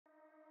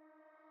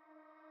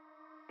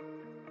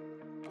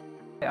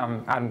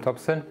I'm Adam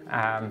Dobson.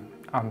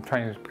 I'm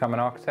training to become an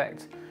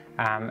architect,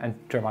 and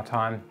during my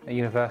time at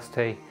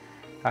university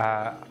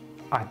I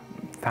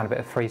found a bit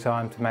of free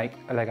time to make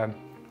a Lego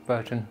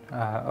version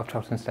of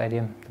Charlton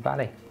Stadium, the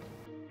Valley.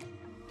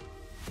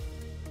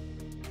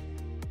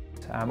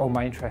 All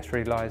my interest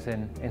really lies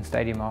in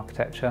stadium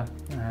architecture,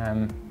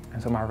 and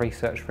so my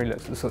research really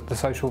looks at the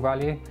social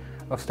value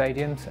of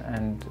stadiums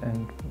and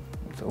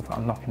sort of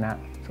unlocking that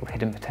sort of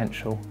hidden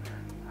potential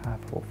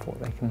for what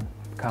they can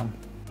become.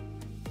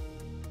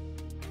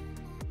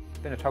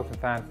 I've been a Charlton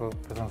fan for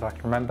as long as I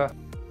can remember.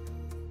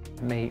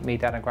 Me,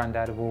 Dad and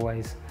Granddad have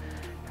always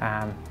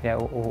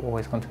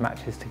always gone to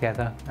matches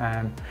together.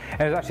 And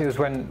it was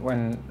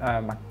when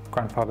my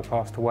grandfather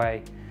passed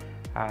away.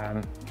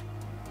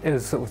 It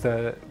was sort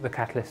of the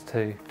catalyst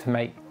to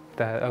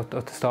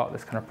start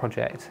this kind of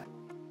project.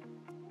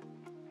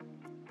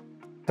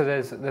 So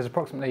there's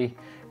approximately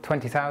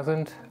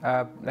 20,000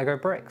 Lego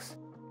bricks.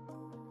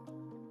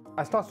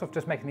 I started off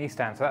just making the East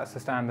stand, so that's the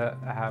stand that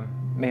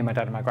me and my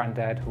dad and my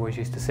granddad always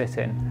used to sit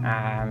in.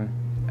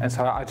 And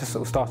so I just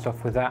sort of started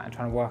off with that and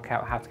trying to work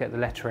out how to get the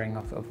lettering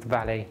of the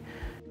Valley.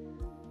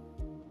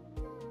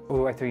 All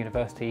the way through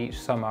university,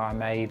 each summer I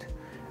made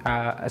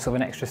a sort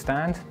of an extra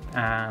stand,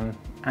 and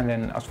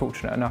then I was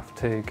fortunate enough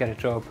to get a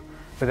job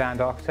with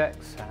And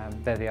Architects.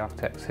 They're the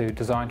architects who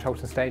designed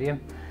Charlton Stadium,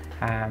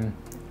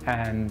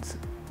 and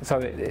so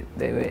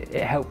it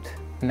helped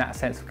in that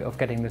sense of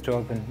getting the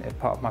job and it's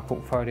part of my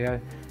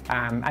portfolio.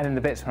 And in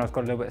the bits when I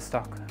got a little bit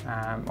stuck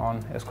on,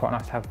 it was quite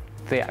nice to have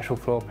the actual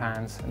floor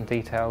plans and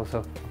details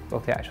of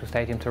the actual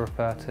stadium to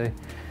refer to.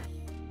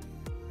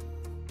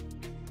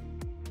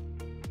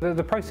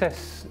 The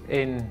process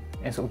in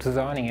sort of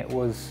designing it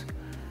was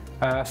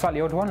a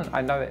slightly odd one.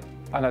 I know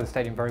the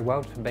stadium very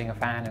well from being a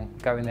fan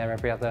and going there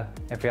every other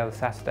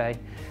Saturday,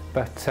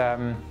 but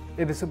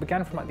it sort of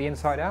began from like the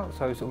inside out,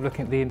 so sort of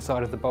looking at the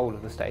inside of the bowl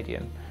of the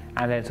stadium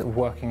and then sort of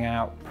working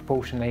out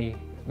proportionally,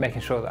 making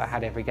sure that I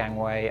had every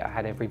gangway, I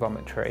had every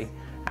vomitory,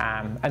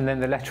 and then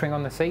the lettering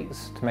on the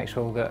seats to make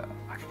sure that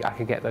I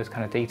could get those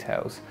kind of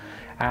details.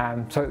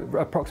 So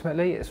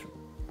approximately, it's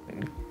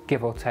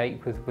give or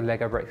take with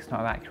Lego bricks, it's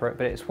not accurate,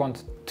 but it's 1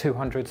 to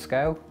 200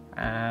 scale.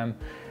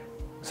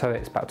 So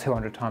it's about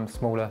 200 times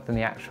smaller than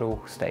the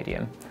actual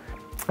stadium.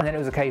 And then it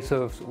was a case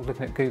of sort of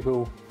looking at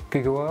Google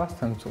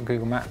Earth and sort of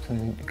Google Maps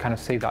and kind of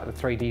see like the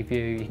 3D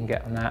view you can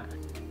get on that.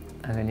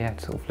 And then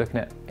sort of looking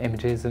at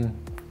images and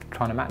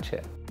trying to match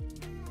it.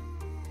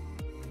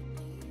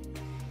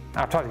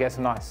 I've tried to get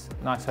some nice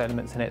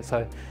elements in it,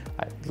 so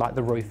like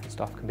the roof and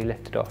stuff can be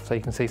lifted off, so you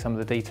can see some of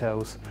the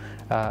details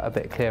a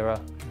bit clearer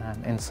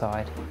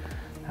inside,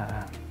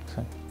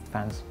 so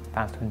fans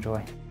to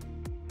enjoy.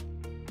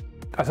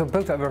 I sort of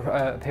built over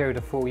a period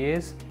of 4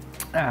 years,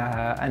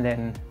 and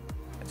then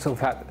sort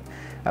of at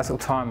that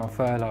sort of time on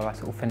furlough, I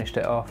sort of finished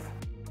it off.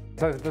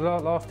 So the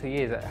last 2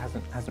 years, it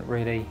hasn't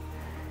really.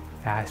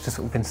 It's just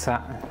sort of been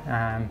sat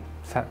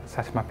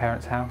in my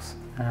parents' house.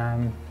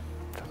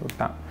 So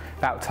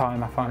about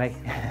time I finally,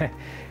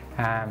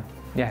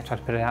 tried to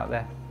put it out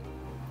there.